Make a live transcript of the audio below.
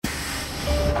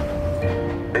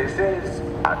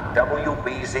a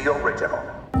WBZ original.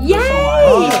 Yay!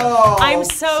 Oh, I'm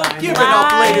so give glad. it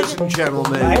up, ladies and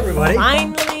gentlemen. Hi, everybody.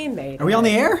 Finally made it. Are we on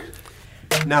the air?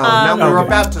 No, now we're okay.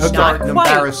 about to start Not and quite.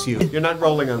 embarrass you. You're not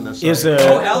rolling on this. Is are you?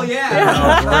 oh hell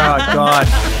yeah! Oh God.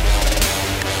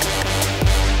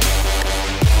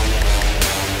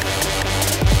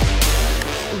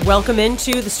 Welcome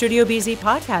into the Studio BZ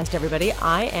podcast, everybody.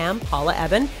 I am Paula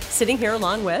Eben, sitting here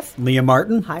along with... Liam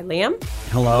Martin. Hi, Liam.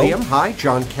 Hello. Liam, hi.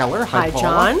 John Keller. Hi, Hi,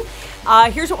 Paula.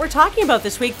 John. Here's what we're talking about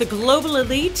this week. The global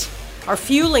elite are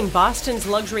fueling Boston's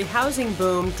luxury housing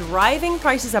boom, driving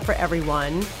prices up for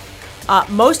everyone.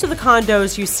 Most of the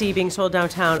condos you see being sold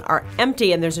downtown are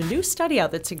empty, and there's a new study out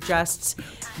that suggests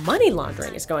money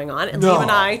laundering is going on. And Liam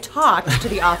and I talked to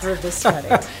the author of this study.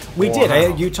 We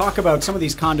did. You talk about some of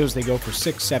these condos, they go for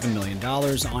 $6-7 million.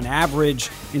 On average,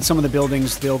 in some of the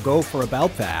buildings, they'll go for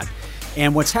about that.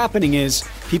 And what's happening is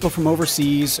people from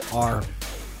overseas are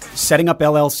setting up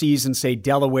LLCs in, say,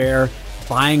 Delaware,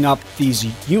 buying up these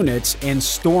units and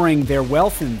storing their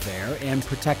wealth in there and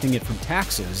protecting it from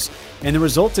taxes. And the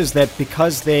result is that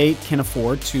because they can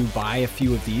afford to buy a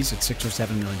few of these at $6 or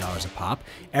 $7 million a pop,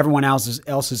 everyone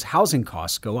else's housing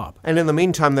costs go up. And in the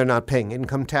meantime, they're not paying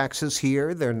income taxes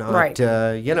here. They're not, Right.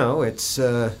 it's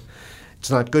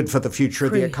not good for the future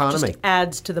of the economy. Just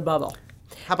adds to the bubble.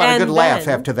 How about And a good laugh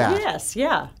then- after that? Yes,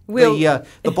 yeah.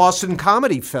 The Boston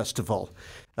Comedy Festival.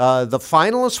 The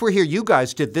finalists were here. You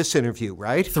guys did this interview,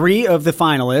 right? 3 of the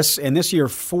finalists, and this year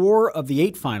 4 of the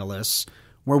 8 finalists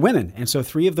were women. And so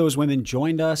 3 of those women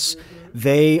joined us.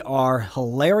 They are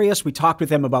hilarious. We talked with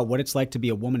them about what it's like to be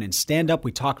a woman in stand-up.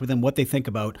 We talked with them what they think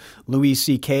about Louis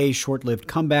C.K.'s short-lived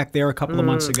comeback there a couple of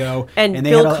months ago. And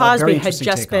they Bill had a Cosby very had interesting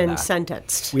just take on been that.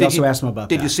 sentenced. We also asked them about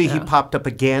that. Did you see he popped up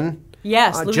again?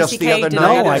 Yes, Louis just C.K. the other did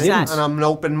night. No, I didn't. On an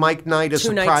open mic night, a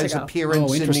 2 nights surprise ago. appearance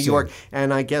Oh, in New interesting. York,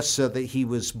 and I guess that he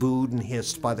was booed and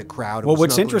hissed by the crowd. It Well, was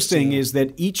what's an ugly interesting scene. is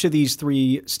that each of these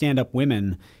 3 stand-up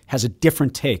women has a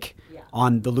different take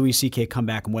on the Louis C.K.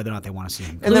 comeback and whether or not they want to see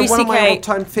him. And Louis then one of my C.K.,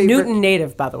 all-time favorite. Newton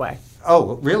native, by the way.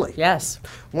 Oh, really? Yes.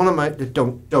 One of my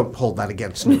don't hold that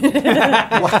against me.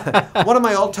 One of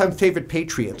my all-time favorite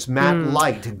Patriots, Matt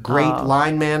Light, a great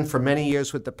lineman for many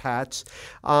years with the Pats.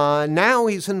 Now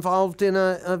he's involved in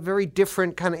a very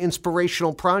different kind of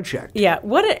inspirational project. Yeah,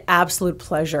 what an absolute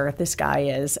pleasure this guy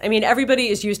is. I mean, everybody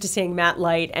is used to seeing Matt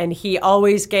Light, and he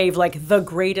always gave like the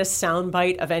greatest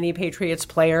soundbite of any Patriots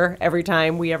player every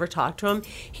time we ever talked to him.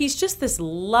 He's just this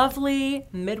lovely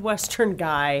Midwestern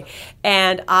guy,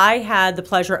 and I had the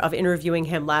pleasure of interviewing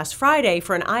him last Friday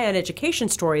for an Eye on Education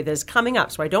story that is coming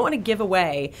up. So I don't want to give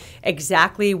away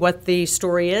exactly what the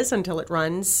story is until it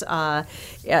runs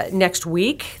next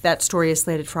week. That story is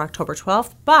slated for October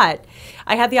 12th. But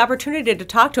I had the opportunity to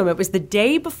talk to him. It was the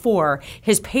day before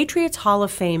his Patriots Hall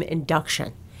of Fame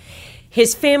induction.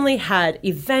 His family had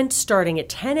events starting at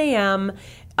 10 a.m.,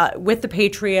 with the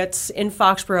Patriots in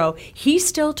Foxborough. He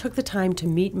still took the time to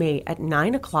meet me at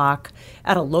 9 o'clock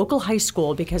at a local high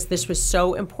school because this was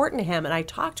so important to him. And I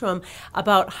talked to him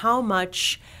about how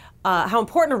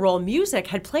important a role music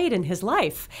had played in his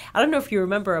life. I don't know if you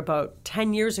remember about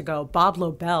 10 years ago, Bob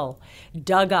Lobel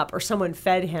dug up, or someone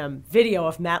fed him, video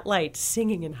of Matt Light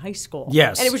singing in high school.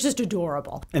 Yes. And it was just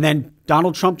adorable. And then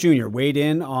Donald Trump Jr. weighed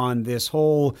in on this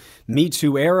whole Me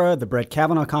Too era, the Brett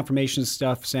Kavanaugh confirmation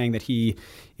stuff, saying that he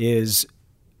is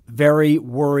very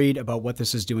worried about what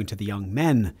this is doing to the young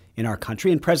men in our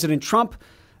country. And President Trump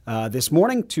this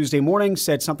morning, Tuesday morning,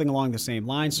 said something along the same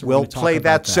lines. So We'll we're gonna talk play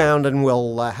about that sound and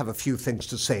we'll have a few things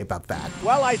to say about that.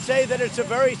 Well, I say that it's a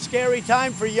very scary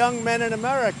time for young men in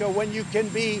America when you can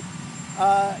be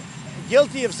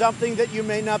guilty of something that you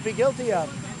may not be guilty of.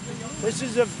 This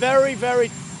is a very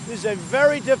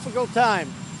difficult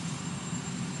time.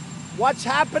 What's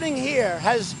happening here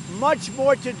has much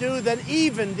more to do than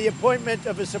even the appointment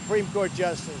of a Supreme Court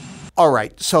justice. All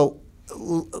right, so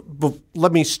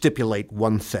let me stipulate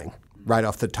one thing right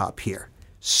off the top here.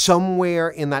 Somewhere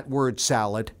in that word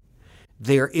salad,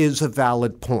 there is a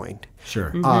valid point.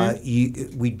 Sure.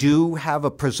 We do have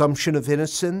a presumption of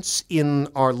innocence in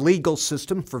our legal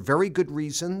system for very good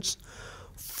reasons.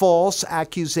 False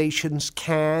accusations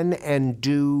can and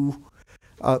do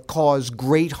cause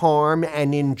great harm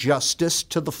and injustice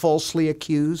to the falsely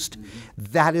accused.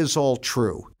 That is all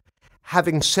true.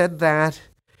 Having said that,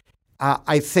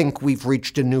 I think we've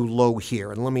reached a new low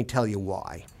here, and let me tell you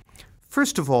why.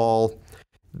 First of all,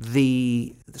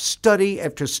 the study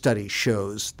after study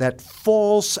shows that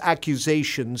false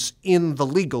accusations in the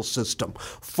legal system,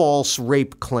 false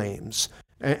rape claims,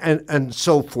 and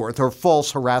so forth, or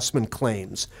false harassment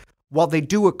claims, while they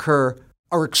do occur,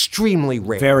 are extremely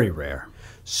rare. Very rare.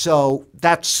 So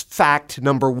that's fact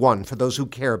number one for those who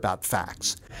care about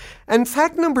facts. And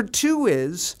fact number two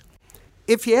is,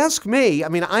 if you ask me, I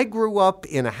mean, I grew up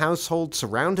in a household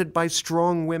surrounded by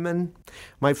strong women.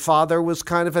 My father was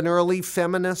kind of an early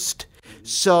feminist.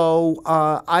 So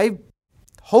I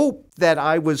hope that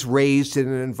I was raised in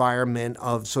an environment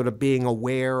of sort of being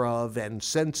aware of and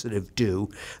sensitive to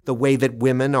the way that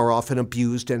women are often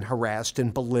abused and harassed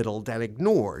and belittled and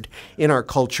ignored in our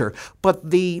culture. But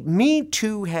the Me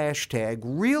Too hashtag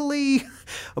really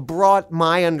brought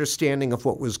my understanding of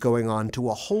what was going on to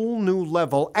a whole new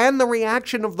level, and the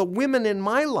reaction of the women in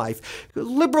my life,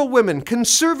 liberal women,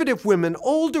 conservative women,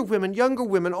 older women, younger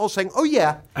women, all saying, oh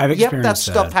yeah, that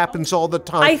stuff happens all the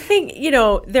time. I think,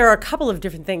 there are a couple of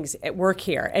different things at work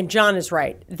here, and John is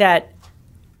right, that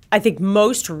I think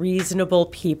most reasonable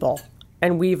people,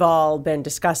 and we've all been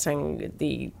discussing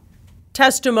the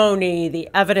testimony, the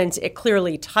evidence, it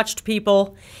clearly touched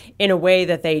people in a way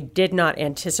that they did not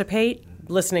anticipate,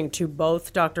 listening to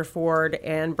both Dr. Ford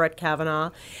and Brett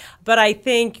Kavanaugh. But I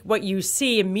think what you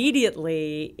see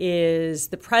immediately is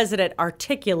the president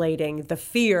articulating the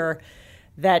fear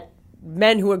that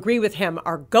men who agree with him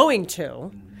are going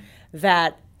to,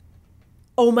 that,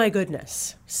 oh my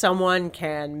goodness, someone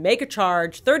can make a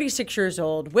charge, 36 years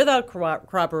old, without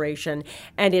corroboration,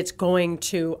 and it's going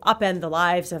to upend the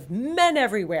lives of men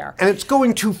everywhere. And it's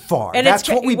going too far. And that's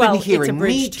what we've been hearing.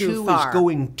 Me Too is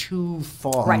going too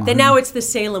far. Right. Then now it's the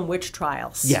Salem witch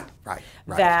trials. Yeah, right.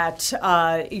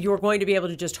 That you're going to be able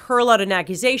to just hurl out an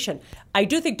accusation. I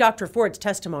do think Dr. Ford's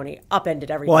testimony upended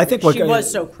everything. Well, I think she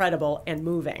was so credible and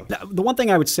moving. The one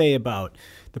thing I would say about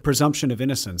the presumption of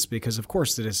innocence, because of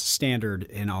course it is standard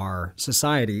in our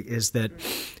society, is that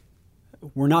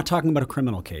we're not talking about a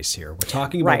criminal case here. We're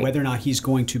talking about whether or not he's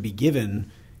going to be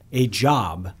given a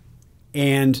job.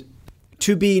 And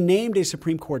to be named a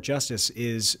Supreme Court justice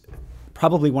is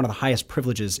probably one of the highest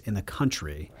privileges in the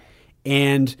country.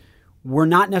 And we're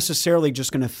not necessarily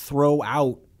just going to throw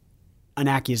out an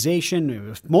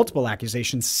accusation, multiple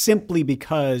accusations, simply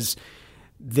because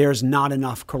there's not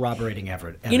enough corroborating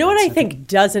evidence. You know what I think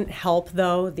doesn't help,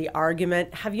 though? The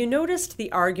argument. Have you noticed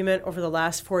the argument over the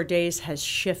last 4 days has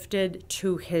shifted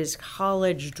to his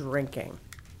college drinking?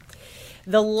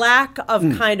 The lack of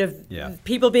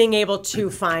people being able to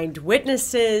find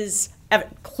witnesses.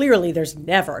 Clearly, there's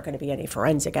never going to be any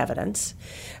forensic evidence.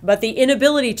 But the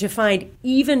inability to find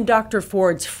even Dr.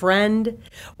 Ford's friend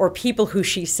or people who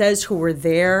she says who were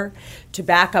there to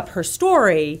back up her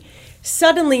story.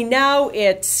 Suddenly now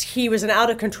he was an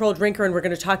out-of-control drinker, and we're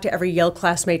going to talk to every Yale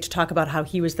classmate to talk about how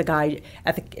he was the guy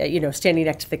at the standing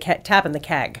next to the tap in the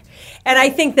keg. And I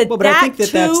think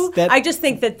I just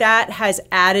think that has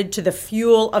added to the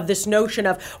fuel of this notion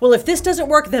of, well, if this doesn't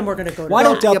work, then we're going to go to I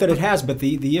don't doubt that it has, but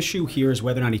the issue here is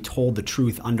whether or not he told the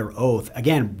truth under oath,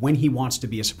 again, when he wants to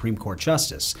be a Supreme Court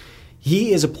justice.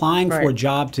 He is applying for a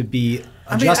job to be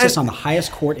a justice on the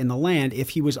highest court in the land. If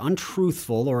he was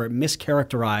untruthful or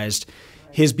mischaracterized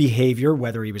his behavior,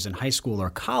 whether he was in high school or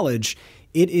college,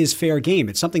 it is fair game.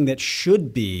 It's something that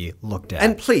should be looked at.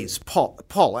 And please, Paul,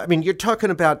 I mean, you're talking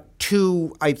about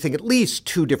at least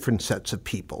two different sets of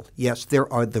people. Yes,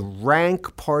 there are the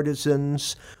rank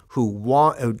partisans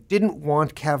who didn't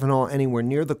want Kavanaugh anywhere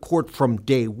near the court from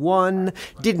day one,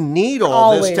 didn't need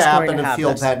all this to happen and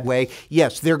feel that way.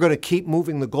 Yes, they're going to keep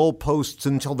moving the goalposts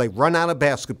until they run out of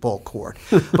basketball court.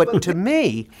 But to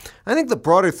me, I think the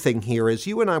broader thing here is,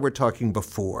 you and I were talking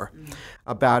before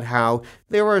about how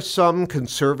there are some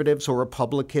conservatives or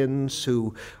Republicans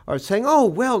who are saying, oh,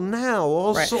 well, now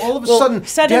all of a sudden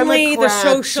suddenly Democrats the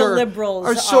social liberals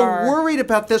are so worried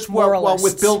about this. While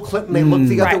with Bill Clinton, they look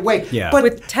the other way. Yeah. But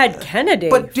with Ted Kennedy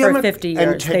for 50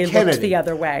 years, they looked the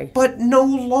other way. But no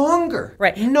longer.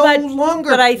 Right. No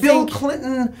longer. But Bill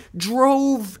Clinton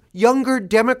drove younger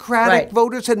Democratic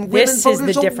voters and women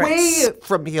voters away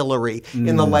from Hillary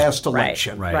in the last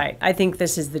election. Right. I think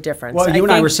this is the difference. Well, you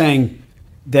and I were saying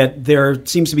that there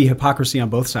seems to be hypocrisy on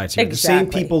both sides here. Exactly.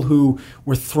 The same people who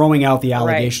were throwing out the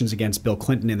allegations against Bill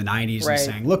Clinton in the 90s and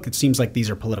saying, look, it seems like these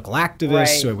are political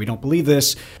activists, so we don't believe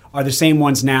this, are the same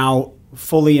ones now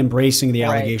fully embracing the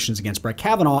allegations against Brett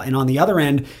Kavanaugh. And on the other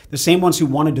end, the same ones who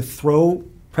wanted to throw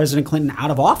President Clinton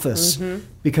out of office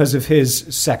because of his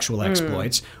sexual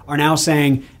exploits are now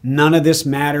saying none of this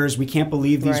matters. We can't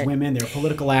believe these women. They're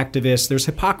political activists. There's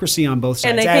hypocrisy on both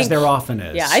sides, as there often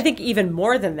is. Yeah, I think even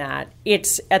more than that,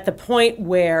 it's at the point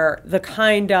where the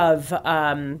kind of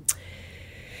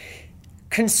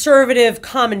conservative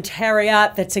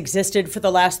commentariat that's existed for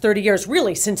the last 30 years,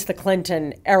 really since the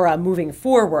Clinton era moving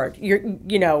forward,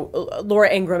 Laura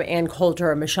Ingraham, Ann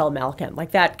Coulter, Michelle Malkin,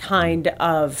 like that kind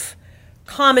of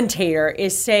commentator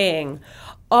is saying,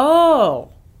 Oh,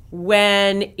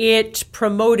 when it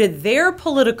promoted their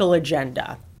political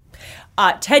agenda.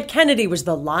 Ted Kennedy was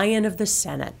the lion of the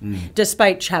Senate,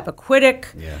 despite Chappaquiddick,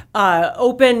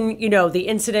 the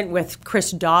incident with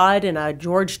Chris Dodd in a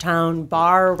Georgetown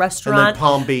bar restaurant, and then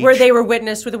Palm Beach, where they were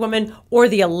witnessed with a woman, or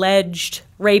the alleged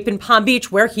rape in Palm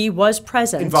Beach, where he was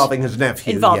present, involving his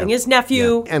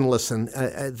nephew. Yeah. And listen,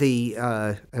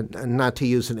 not to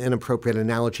use an inappropriate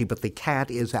analogy, but the cat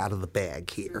is out of the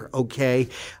bag here. Okay.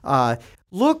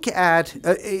 Look at,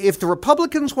 if the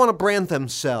Republicans want to brand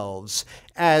themselves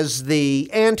as the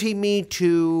anti-Me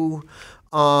Too,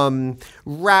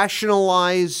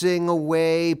 rationalizing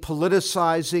away,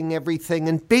 politicizing everything,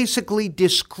 and basically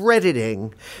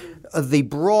discrediting the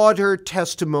broader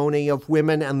testimony of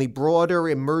women and the broader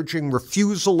emerging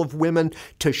refusal of women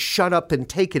to shut up and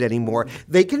take it anymore.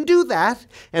 They can do that,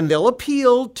 and they'll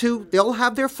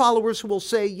have their followers who will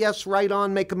say, yes, right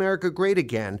on, make America great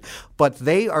again. But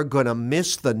they are going to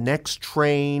miss the next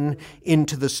train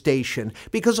into the station.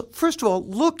 Because, first of all,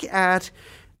 look at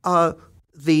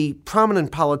the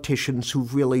prominent politicians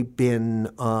who've really been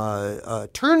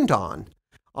turned on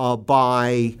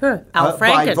by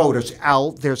voters.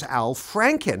 There's Al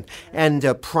Franken,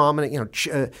 and prominent,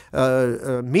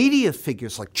 media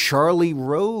figures like Charlie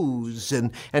Rose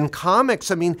and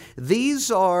comics. I mean, these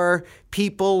are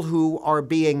people who are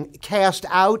being cast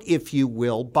out, if you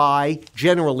will, by,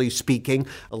 generally speaking,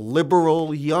 a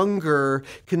liberal, younger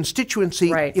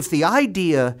constituency. Right. If the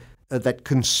idea that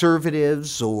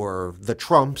conservatives or the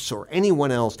Trumps or anyone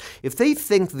else, if they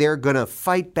think they're going to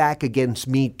fight back against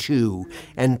Me Too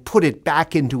and put it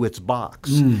back into its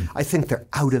box, I think they're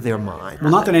out of their mind.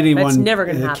 Well, not that anyone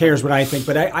cares what I think,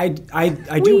 but I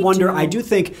do wonder. I do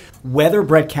think whether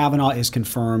Brett Kavanaugh is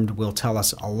confirmed will tell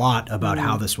us a lot about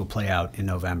how this will play out in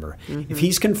November. If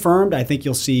he's confirmed, I think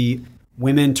you'll see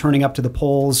women turning up to the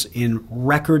polls in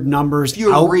record numbers,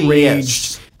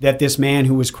 outraged that this man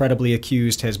who was credibly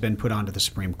accused has been put onto the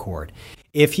Supreme Court.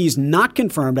 If he's not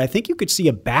confirmed, I think you could see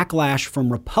a backlash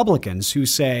from Republicans who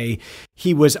say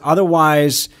he was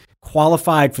otherwise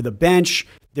qualified for the bench.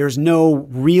 There's no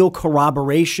real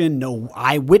corroboration, no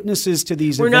eyewitnesses to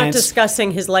these events. We're not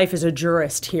discussing his life as a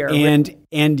jurist here.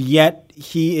 And yet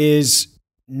he is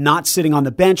not sitting on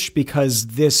the bench because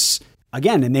this...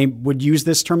 Again, and they would use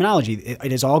this terminology,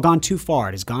 it has all gone too far.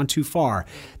 It has gone too far.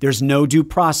 There's no due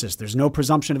process. There's no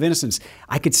presumption of innocence.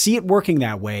 I could see it working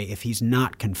that way if he's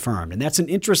not confirmed. And that's an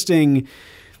interesting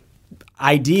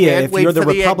idea if you're the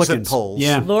Republicans.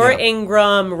 Laura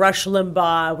Ingraham, Rush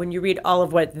Limbaugh, when you read all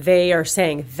of what they are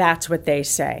saying, that's what they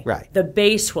say. Right. The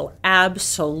base will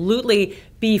absolutely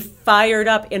be fired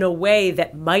up in a way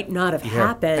that might not have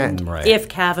happened if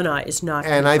Kavanaugh is not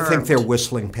confirmed. And I think they're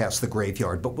whistling past the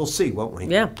graveyard, but we'll see, won't we?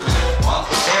 Yeah.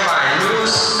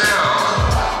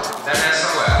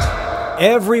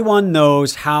 Everyone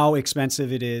knows how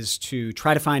expensive it is to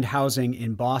try to find housing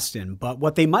in Boston, but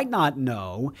what they might not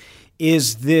know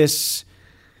is this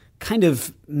kind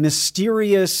of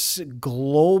mysterious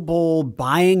global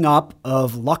buying up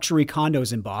of luxury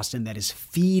condos in Boston that is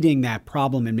feeding that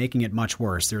problem and making it much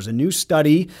worse. There's a new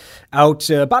study out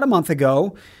about a month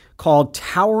ago called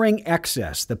Towering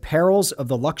Excess, The Perils of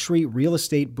the Luxury Real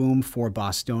Estate Boom for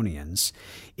Bostonians.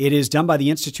 It is done by the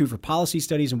Institute for Policy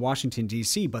Studies in Washington,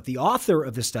 D.C., but the author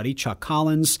of the study, Chuck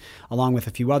Collins, along with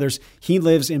a few others, he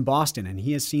lives in Boston, and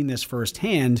he has seen this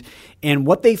firsthand. And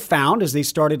what they found as they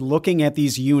started looking at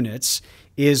these units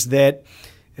is that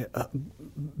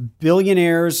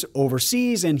billionaires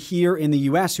overseas and here in the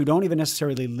U.S. who don't even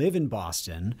necessarily live in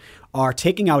Boston are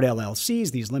taking out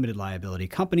LLCs, these limited liability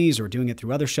companies, or doing it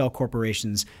through other shell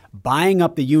corporations, buying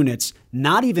up the units,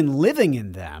 not even living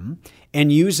in them,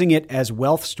 and using it as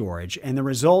wealth storage. And the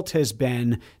result has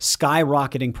been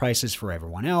skyrocketing prices for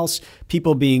everyone else,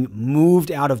 people being moved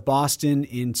out of Boston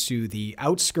into the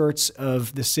outskirts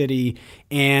of the city,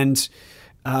 and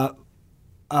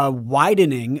a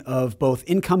widening of both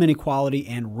income inequality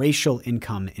and racial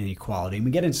income inequality. And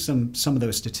we get into some of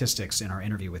those statistics in our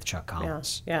interview with Chuck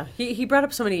Collins. Yeah. He brought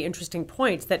up so many interesting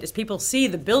points that as people see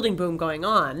the building boom going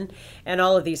on and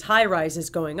all of these high rises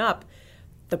going up,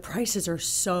 the prices are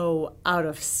so out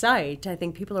of sight. I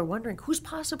think people are wondering, who's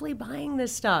possibly buying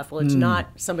this stuff? Well, it's not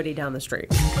somebody down the street.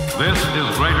 This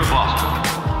is Greater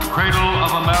Boston, cradle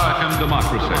of American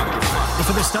democracy.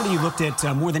 For this study, you looked at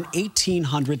more than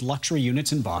 1,800 luxury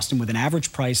units in Boston with an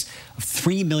average price of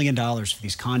 $3 million for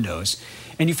these condos.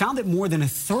 And you found that more than a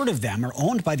third of them are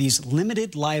owned by these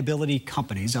limited liability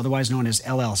companies, otherwise known as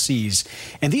LLCs.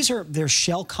 And they're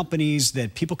shell companies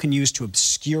that people can use to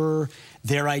obscure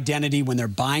their identity when they're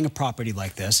buying a property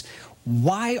like this.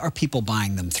 Why are people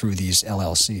buying them through these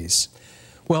LLCs?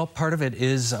 Well, part of it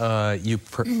is are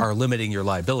limiting your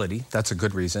liability. That's a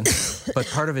good reason. But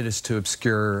part of it is to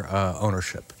obscure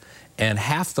ownership. And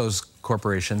half those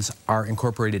corporations are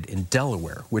incorporated in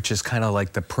Delaware, which is kind of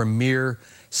like the premier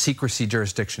secrecy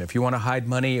jurisdiction. If you want to hide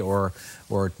money or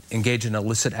engage in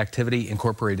illicit activity,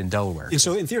 incorporate in Delaware. And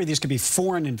so in theory, these could be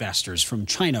foreign investors from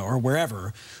China or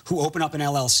wherever who open up an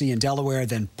LLC in Delaware,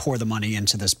 then pour the money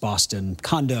into this Boston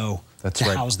condo to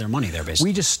house their money there, basically.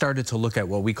 We just started to look at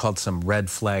what we called some red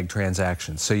flag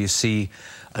transactions. So you see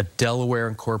a Delaware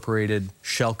incorporated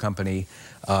shell company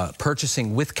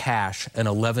purchasing with cash an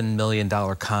 $11 million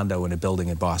condo in a building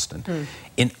in Boston.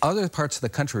 In other parts of the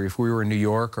country, if we were in New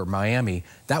York or Miami,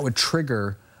 that would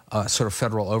trigger sort of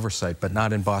federal oversight, but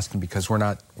not in Boston because we're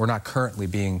not currently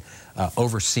being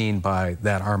overseen by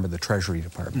that arm of the Treasury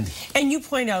Department. And you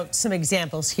point out some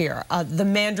examples here. The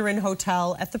Mandarin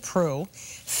Hotel at the Pru,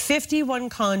 51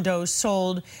 condos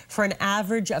sold for an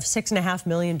average of $6.5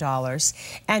 million,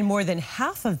 and more than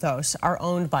half of those are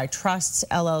owned by trusts,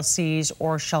 LLCs,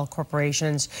 or shell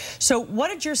corporations. So what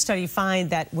did your study find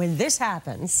that when this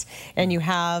happens and you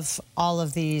have all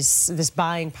of this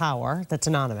buying power that's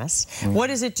anonymous, what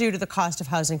does it do to the cost of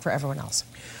housing for everyone else?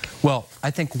 Well, I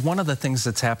think one of the things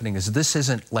that's happening is this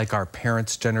isn't like our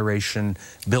parents' generation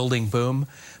building boom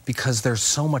because there's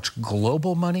so much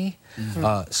global money.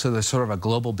 So there's sort of a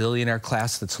global billionaire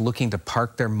class that's looking to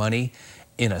park their money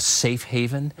in a safe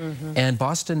haven. And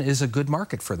Boston is a good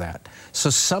market for that. So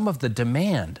some of the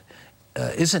demand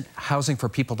isn't housing for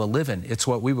people to live in. It's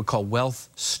what we would call wealth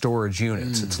storage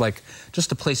units. It's like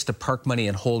just a place to park money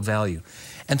and hold value.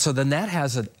 And so then that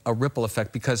has a ripple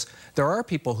effect because there are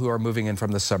people who are moving in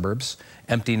from the suburbs,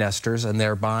 empty nesters, and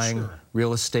they're buying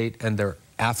real estate and they're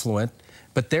affluent,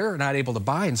 but they're not able to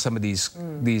buy in some of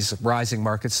these rising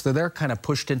markets, so they're kind of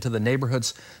pushed into the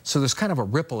neighborhoods. So there's kind of a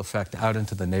ripple effect out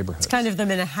into the neighborhoods. It's kind of the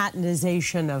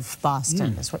Manhattanization of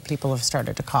Boston is what people have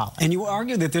started to call it. And you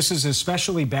argue that this is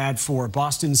especially bad for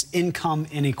Boston's income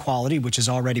inequality, which is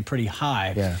already pretty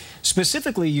high.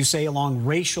 Specifically, you say along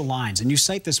racial lines, and you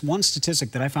cite this one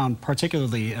statistic that I found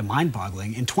particularly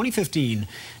mind-boggling. In 2015,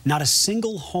 not a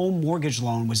single home mortgage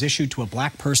loan was issued to a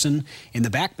black person in the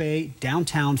Back Bay,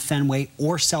 downtown Fenway,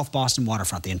 or South Boston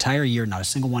waterfront. The entire year, not a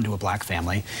single one to a black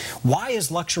family. Why is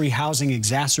luxury housing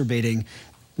exacerbating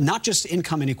not just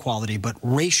income inequality, but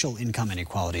racial income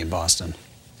inequality in Boston?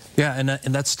 Yeah, and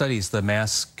that studies, the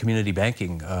Mass Community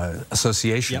Banking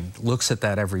Association looks at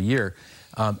that every year.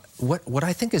 What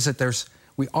I think is that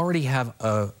we already have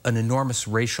an enormous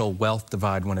racial wealth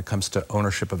divide when it comes to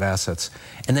ownership of assets.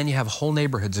 And then you have whole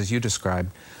neighborhoods, as you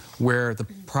described, where the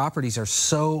properties are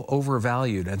so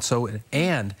overvalued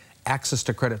and access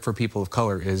to credit for people of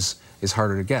color is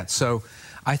harder to get. So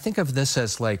I think of this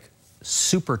as like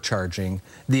supercharging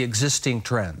the existing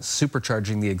trends,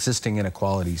 supercharging the existing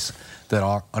inequalities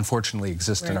that unfortunately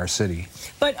exist in our city.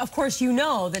 But of course, you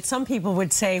know that some people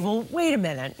would say, well, wait a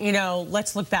minute,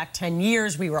 let's look back 10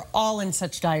 years. We were all in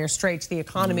such dire straits. The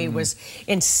economy was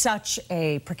in such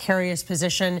a precarious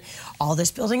position. All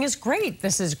this building is great.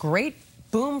 This is great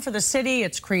boom for the city.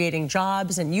 It's creating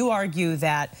jobs. And you argue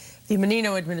that the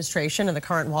Menino administration and the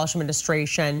current Walsh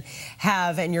administration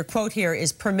have, and your quote here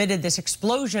is, permitted this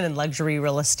explosion in luxury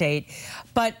real estate.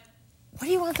 But what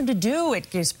do you want them to do? It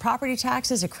gives property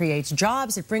taxes, it creates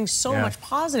jobs, it brings so much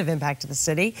positive impact to the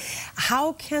city.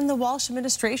 How can the Walsh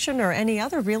administration or any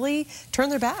other really turn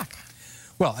their back?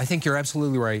 Well, I think you're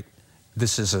absolutely right.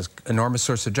 This is an enormous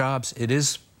source of jobs. It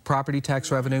is property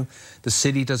tax revenue. The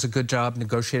city does a good job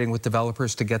negotiating with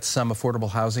developers to get some affordable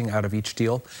housing out of each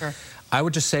deal. I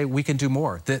would just say we can do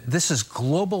more. This is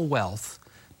global wealth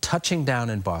touching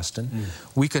down in Boston.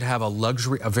 We could have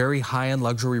a very high-end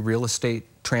luxury real estate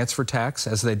transfer tax,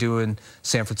 as they do in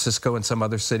San Francisco and some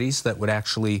other cities, that would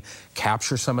actually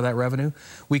capture some of that revenue.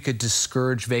 We could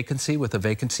discourage vacancy with a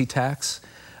vacancy tax,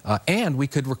 and we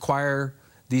could require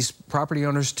these property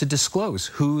owners to disclose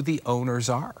who the owners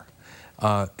are.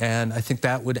 And I think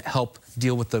that would help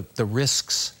deal with the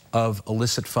risks of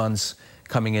illicit funds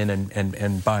coming in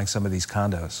and buying some of these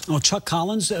condos. Well, Chuck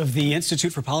Collins of the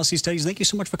Institute for Policy Studies, thank you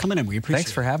so much for coming in. We appreciate it.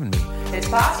 Thanks for having me. It's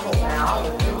possible now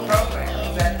with new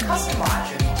programs that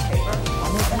customize your newspaper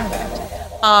on the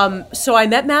internet. So I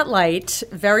met Matt Light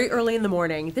very early in the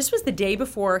morning. This was the day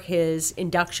before his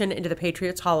induction into the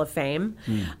Patriots Hall of Fame,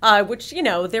 which,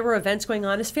 there were events going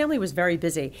on. His family was very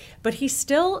busy. But he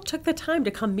still took the time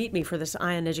to come meet me for this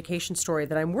Eye on Education story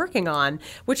that I'm working on,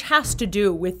 which has to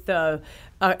do with an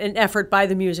effort by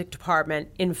the music department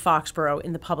in Foxborough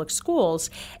in the public schools.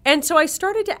 And so I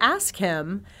started to ask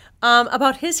him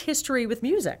about his history with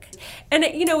music. And,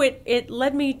 it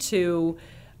led me to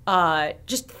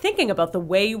just thinking about the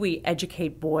way we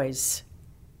educate boys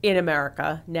in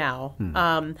America now.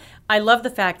 I love the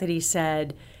fact that he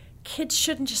said kids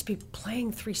shouldn't just be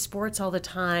playing 3 sports all the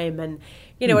time, and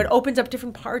it opens up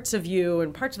different parts of you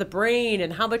and parts of the brain,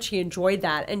 and how much he enjoyed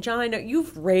that. And John, I know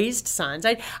you've raised sons.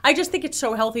 I just think it's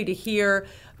so healthy to hear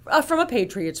from a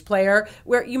Patriots player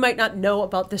where you might not know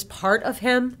about this part of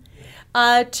him,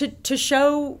 to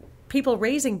show people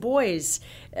raising boys,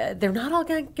 they're not all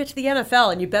going to get to the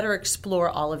NFL, and you better explore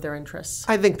all of their interests.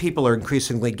 I think people are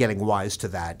increasingly getting wise to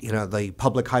that. The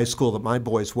public high school that my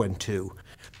boys went to,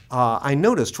 I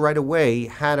noticed right away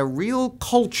had a real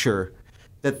culture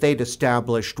that they'd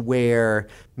established where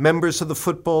members of the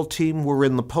football team were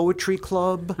in the poetry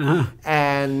club,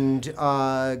 and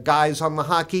guys on the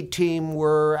hockey team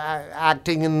were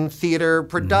acting in theater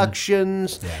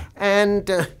productions.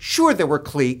 And sure, there were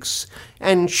cliques,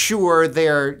 and sure,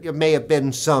 there may have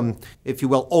been some, if you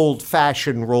will,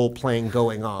 old-fashioned role-playing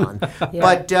going on.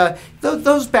 But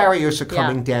those barriers are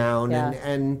coming down,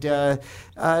 and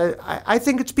I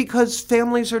think it's because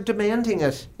families are demanding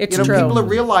it. It's true. People are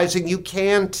realizing you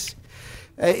can't.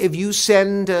 If you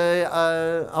send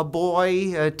a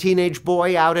boy, a teenage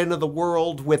boy, out into the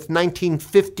world with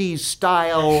 1950s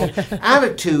style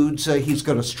attitudes, he's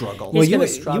going to struggle. Well, you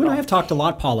and I have talked a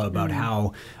lot, Paula, about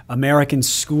how American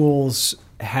schools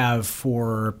have,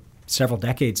 for several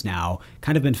decades now,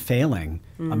 kind of been failing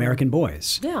American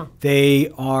boys. Yeah.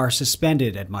 They are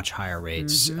suspended at much higher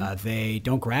rates. They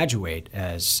don't graduate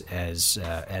at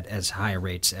as high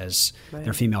rates as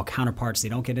their female counterparts. They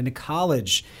don't get into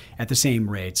college at the same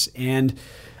rates. And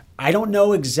I don't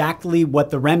know exactly what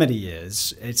the remedy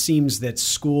is. It seems that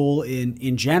school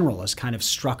in general is kind of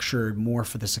structured more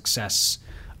for the success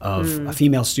of a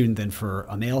female student than for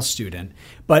a male student.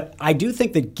 But I do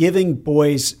think that giving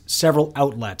boys several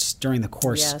outlets during the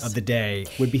course of the day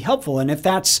would be helpful. And if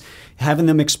that's having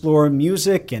them explore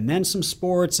music and then some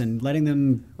sports and letting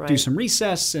them do some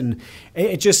recess, and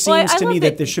it just seems to me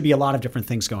that there should be a lot of different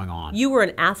things going on. You were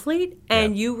an athlete,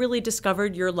 and you really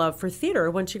discovered your love for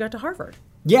theater once you got to Harvard.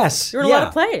 Yes. You were in a lot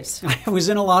of plays. I was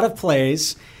in a lot of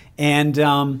plays, and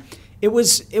it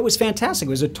was fantastic. It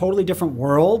was a totally different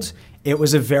world. It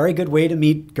was a very good way to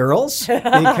meet girls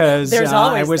because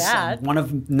I was one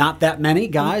of not that many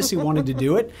guys who wanted to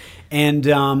do it, and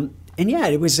yeah,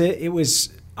 it was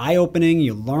eye-opening.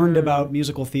 You learned about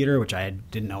musical theater, which I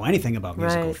didn't know anything about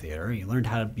musical theater. You learned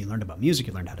about music.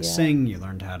 You learned how to sing. You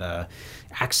learned how to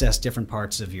access different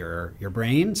parts of your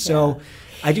brain. So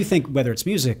I do think whether it's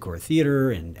music or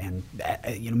theater and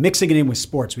mixing it in with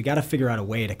sports, we got to figure out a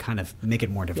way to kind of make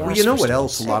it more diverse. Well, you know what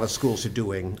else a lot of schools are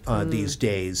doing these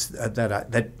days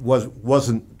that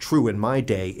wasn't true in my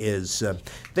day is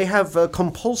they have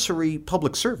compulsory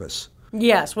public service.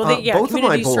 Yes, well, both community of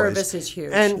my boys. service is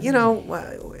huge. And,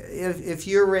 if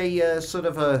you're a sort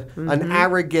of an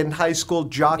arrogant high school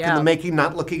jock in the making,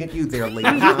 not looking at you there, Lee.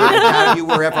 I doubt you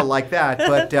were ever like that.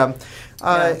 But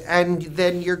and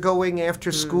then you're going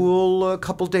after school a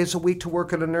couple days a week to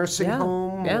work at a nursing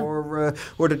home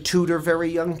or to tutor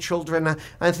very young children.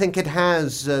 I think it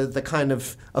has the kind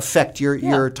of effect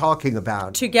you're talking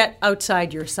about. To get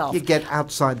outside yourself. You get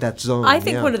outside that zone. I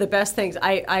think one of the best things,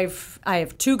 I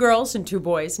have 2 girls and 2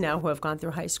 boys now who have gone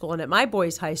through high school. And at my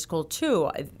boys' high school,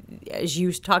 too, as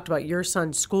you talked about your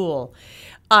son's school,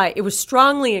 it was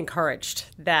strongly encouraged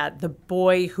that the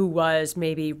boy who was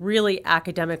maybe really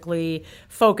academically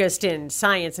focused in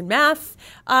science and math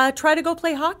try to go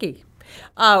play hockey.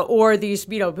 Or these,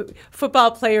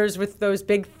 football players with those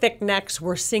big thick necks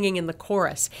were singing in the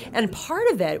chorus. And part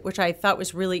of it, which I thought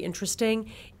was really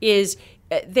interesting, is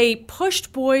they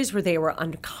pushed boys where they were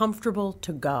uncomfortable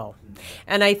to go.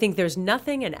 And I think there's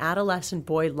nothing an adolescent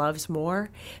boy loves more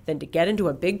than to get into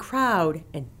a big crowd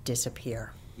and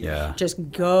disappear. Yeah.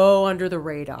 Just go under the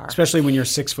radar. Especially when you're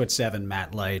 6'7",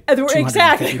 Matt Light,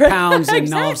 exactly 250 pounds,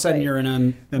 and all of a sudden you're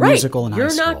in a musical in high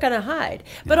school. You're not going to hide.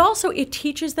 But also it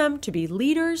teaches them to be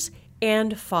leaders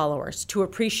and followers, to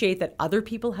appreciate that other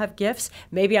people have gifts.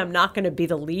 Maybe I'm not going to be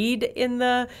the lead in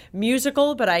the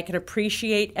musical, but I can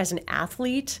appreciate as an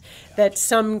athlete that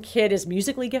some kid is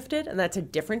musically gifted, and that's a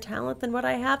different talent than what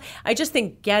I have. I just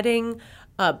think getting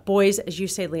boys, as you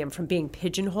say, Liam, from being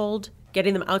pigeonholed,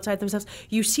 getting them outside themselves.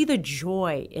 You see the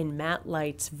joy in Matt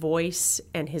Light's voice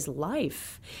and his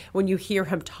life when you hear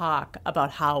him talk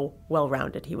about how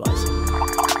well-rounded he was.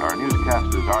 Our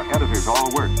newscasters, our editors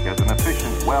all work as an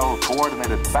efficient,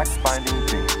 well-coordinated, fact-finding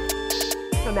team.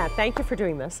 So Matt, thank you for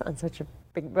doing this on such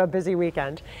a busy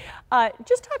weekend.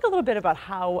 Just talk a little bit about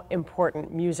how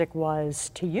important music was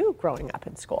to you growing up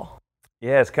in school.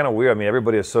 Yeah, it's kind of weird. I mean,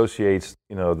 everybody associates,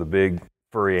 the big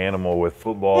furry animal with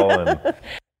football and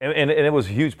And it was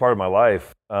a huge part of my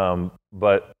life,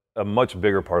 but a much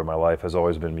bigger part of my life has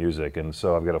always been music. And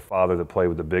so I've got a father that played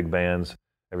with the big bands,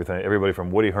 everybody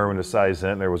from Woody Herman to Cy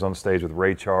Zentner was on stage with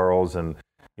Ray Charles, and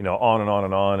on and on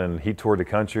and on. And he toured the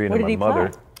country. And What then did my he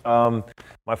mother. play?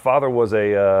 My father was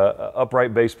a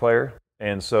upright bass player,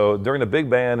 and so during the big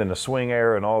band and the swing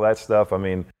era and all that stuff, I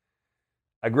mean,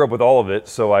 I grew up with all of it,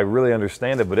 so I really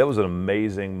understand it. But it was an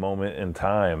amazing moment in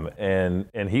time, and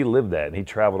he lived that, and he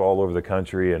traveled all over the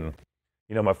country. And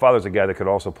my father's a guy that could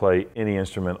also play any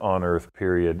instrument on earth.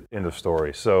 Period. End of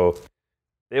story. So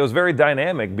it was very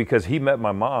dynamic because he met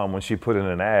my mom when she put in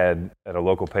an ad at a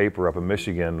local paper up in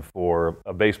Michigan for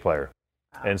a bass player,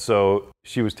 and so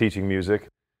she was teaching music.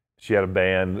 She had a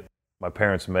band. My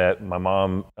parents met. My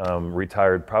mom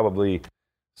retired probably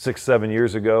 6-7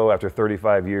 years ago after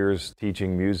 35 years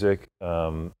teaching music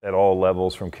at all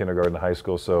levels from kindergarten to high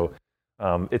school. So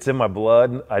it's in my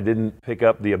blood. I didn't pick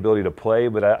up the ability to play,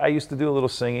 but I used to do a little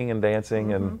singing and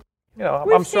dancing, and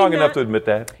I'm strong enough to admit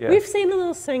that. Yeah. We've seen a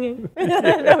little singing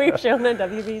that we've shown on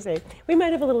WBZ. We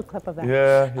might have a little clip of that.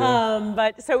 Yeah.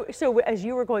 But so as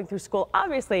you were going through school,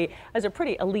 obviously as a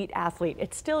pretty elite athlete,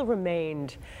 it still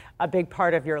remained a big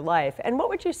part of your life. And what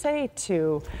would you say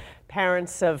to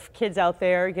parents of kids out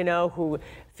there, who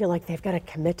feel like they've got to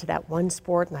commit to that one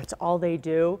sport and that's all they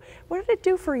do? What did it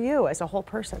do for you as a whole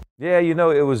person? Yeah,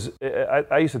 it was,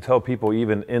 I used to tell people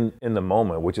even in the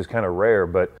moment, which is kind of rare,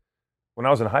 but when I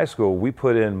was in high school, we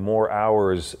put in more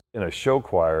hours in a show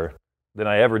choir than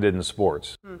I ever did in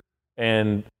sports.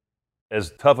 And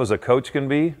as tough as a coach can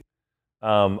be,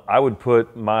 I would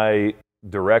put my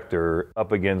director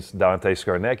up against Dante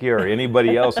Scarnecchia or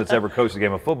anybody else that's ever coached a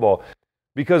game of football,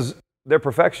 because they're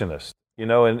perfectionists,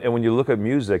 and when you look at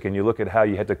music and you look at how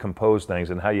you have to compose things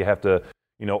and how you have to,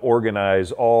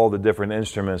 organize all the different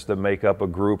instruments that make up a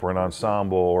group or an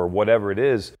ensemble or whatever it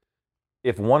is,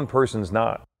 if one person's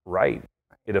not right,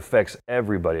 it affects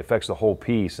everybody, affects the whole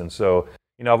piece. And so,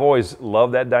 I've always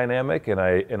loved that dynamic, and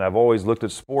I've always looked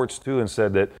at sports too and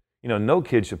said that, no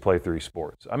kid should play 3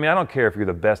 sports. I mean, I don't care if you're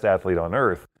the best athlete on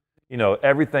earth.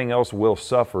 Everything else will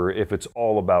suffer if it's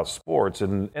all about sports,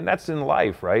 and that's in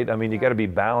life, right? I mean, you got to be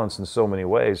balanced in so many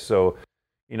ways. So,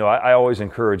 I always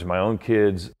encourage my own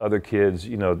kids, other kids,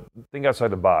 think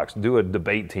outside the box, do a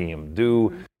debate team,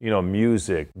 do,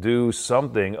 music, do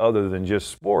something other than just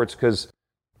sports, because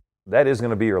that is going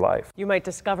to be your life. You might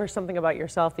discover something about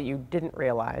yourself that you didn't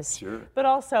realize. Sure. But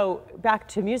also, back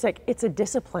to music, it's a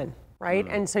discipline, right?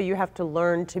 And so you have to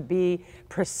learn to be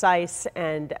precise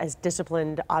and as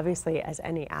disciplined, obviously, as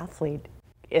any athlete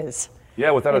is. Yeah,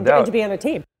 without a doubt. And to be on a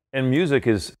team. And music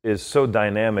is so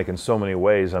dynamic in so many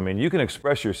ways. I mean, you can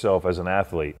express yourself as an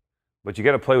athlete, but you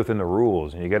got to play within the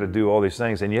rules, and you got to do all these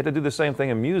things. And you have to do the same thing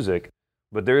in music,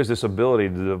 but there is this ability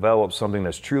to develop something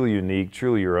that's truly unique,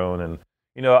 truly your own. And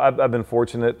I've been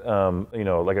fortunate.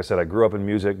 Like I said, I grew up in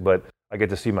music, but I get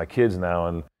to see my kids now.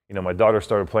 And my daughter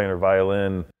started playing her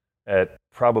violin at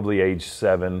probably age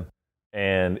 7,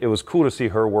 and it was cool to see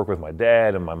her work with my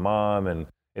dad and my mom, and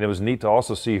it was neat to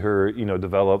also see her,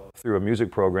 develop through a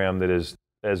music program that is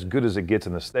as good as it gets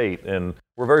in the state. And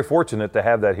we're very fortunate to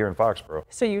have that here in Foxborough.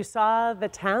 So you saw the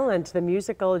talent, the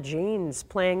musical genes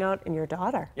playing out in your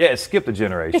daughter. Yeah, it skipped a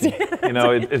generation. Here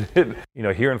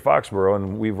in Foxborough,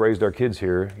 and we've raised our kids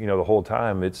here, the whole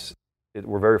time.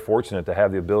 We're very fortunate to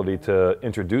have the ability to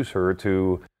introduce her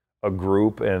to a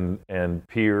group and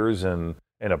peers and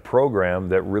a program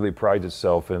that really prides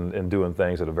itself in doing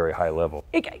things at a very high level.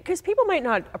 Because people might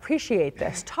not appreciate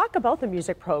this. Talk about the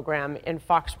music program in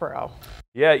Foxborough.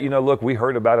 Yeah, look, we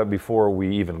heard about it before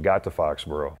we even got to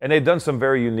Foxborough. And they've done some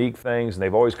very unique things, and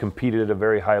they've always competed at a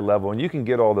very high level. And you can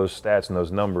get all those stats and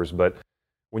those numbers, but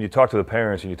when you talk to the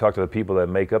parents and you talk to the people that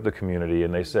make up the community,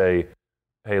 and they say,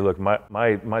 hey, look,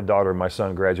 my daughter and my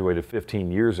son graduated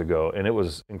 15 years ago, and it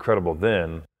was incredible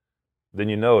then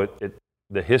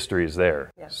the history is there.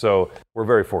 Yeah. So we're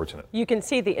very fortunate. You can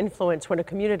see the influence when a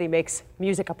community makes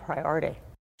music a priority.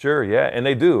 Sure, yeah, and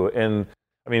they do. And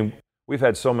I mean, we've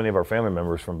had so many of our family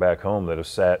members from back home that have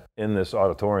sat in this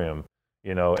auditorium,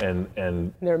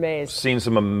 and they're amazed. Seen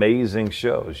some amazing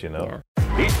shows, Yeah.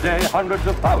 Each day, hundreds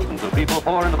of thousands of people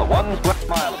pour into the 1 square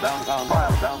mile of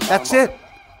downtown. That's it.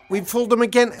 We fooled them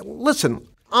again. Listen,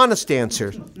 honest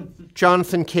answer.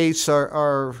 Jonathan Case,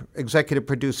 our executive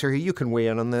producer, you can weigh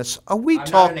in on this. I'm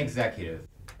not an executive.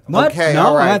 What? Okay, no,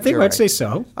 all right, I think I'd say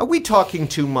so. Are we talking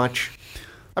too much?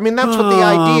 I mean, that's what the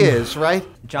idea is, right?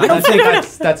 John, I think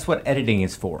that's what editing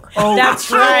is for. Oh,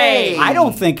 that's right. I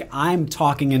don't think I'm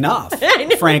talking enough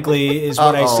frankly, is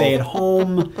what I say at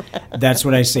home. That's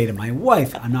what I say to my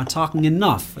wife. I'm not talking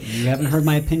enough. You haven't heard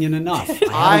my opinion enough.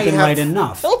 I haven't been right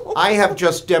enough. I have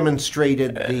just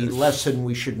demonstrated the lesson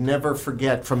we should never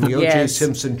forget from the O.J.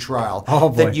 Simpson trial. Oh,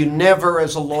 boy. That you never,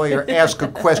 as a lawyer, ask a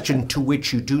question to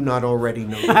which you do not already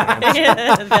know the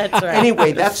answer. That's right.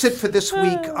 Anyway, that's it for this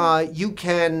week. You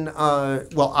can,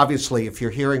 well, obviously, if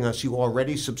you're hearing us, you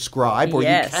already subscribe, or you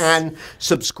can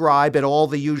subscribe at all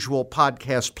the usual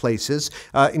podcast places,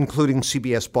 including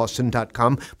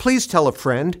CBSBoston.com. Please tell a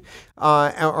friend,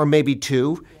 or maybe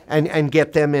two, and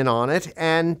get them in on it.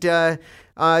 And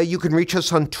you can reach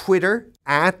us on Twitter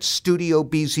at Studio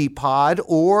BZ Pod,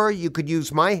 or you could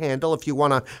use my handle if you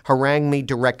want to harangue me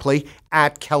directly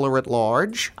at Keller at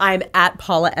Large. I'm at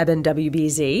Paula Eben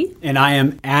WBZ. And I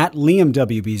am at Liam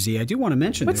WBZ. I do want to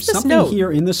mention What's there's this something note?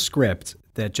 here in the script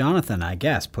that Jonathan, I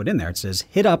guess, put in there. It says,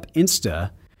 hit up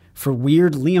Insta for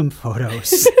weird Liam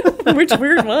photos. Which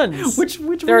weird ones? Which There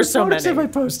are weird so photos many. have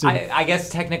I posted? I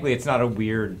guess technically it's not a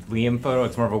weird Liam photo.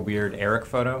 It's more of a weird Eric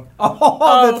photo.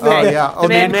 The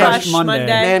Man Crush Monday.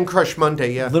 Man Crush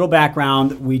Monday, yeah. Little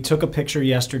background. We took a picture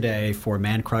yesterday for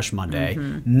Man Crush Monday.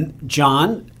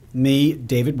 John, me,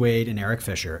 David Wade, and Eric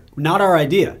Fisher. Not our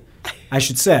idea, I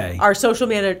should say. Our social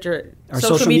media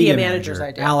manager's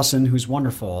idea. Allison, who's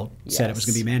wonderful, said it was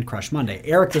going to be Man Crush Monday.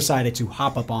 Eric decided to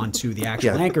hop up onto the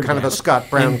actual anchor kind of deck a Scott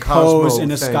Brown and Cosmo pose in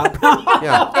a thing. Scott Brown.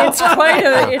 It's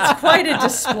quite a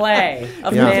display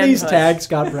of manhood. Please tag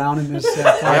Scott Brown in this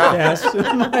podcast.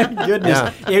 My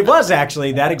goodness. It was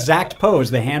actually that exact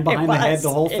pose, the hand behind the head, the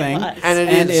whole thing.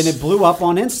 And it blew up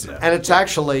on Insta. And it's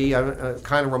actually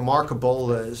kind of remarkable.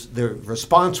 The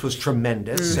response was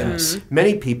tremendous. And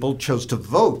many people chose to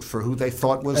vote for who they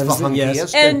thought was the hunkiest.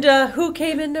 And who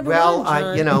came in number one,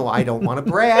 John? I don't want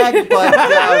to brag,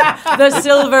 but the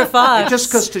Silver Fox. It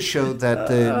just goes to show that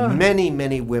the many,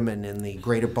 many women in the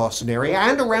greater Boston area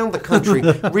and around the country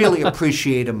really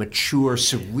appreciate a mature,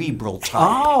 cerebral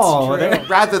type.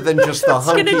 Rather than just the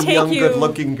hunky, young,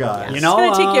 good-looking guy. It's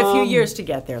going to take you a few years to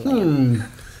get there, Liam.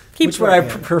 Which would I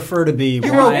prefer to be?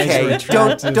 You're okay.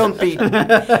 Don't be.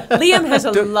 Liam has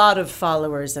a lot of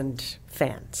followers and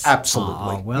fans.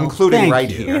 Absolutely, including right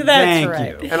here. That's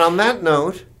right. And on that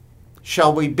note,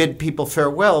 shall we bid people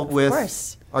farewell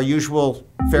with our usual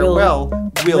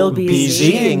farewell? We'll be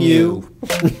seeing you.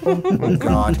 Oh,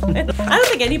 God. I don't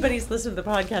think anybody's listened to the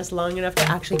podcast long enough to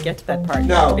actually get to that part.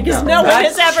 No, because no. no one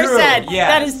has That's ever true. said Yeah.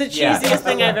 that is the cheesiest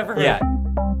thing I've ever heard. Yeah.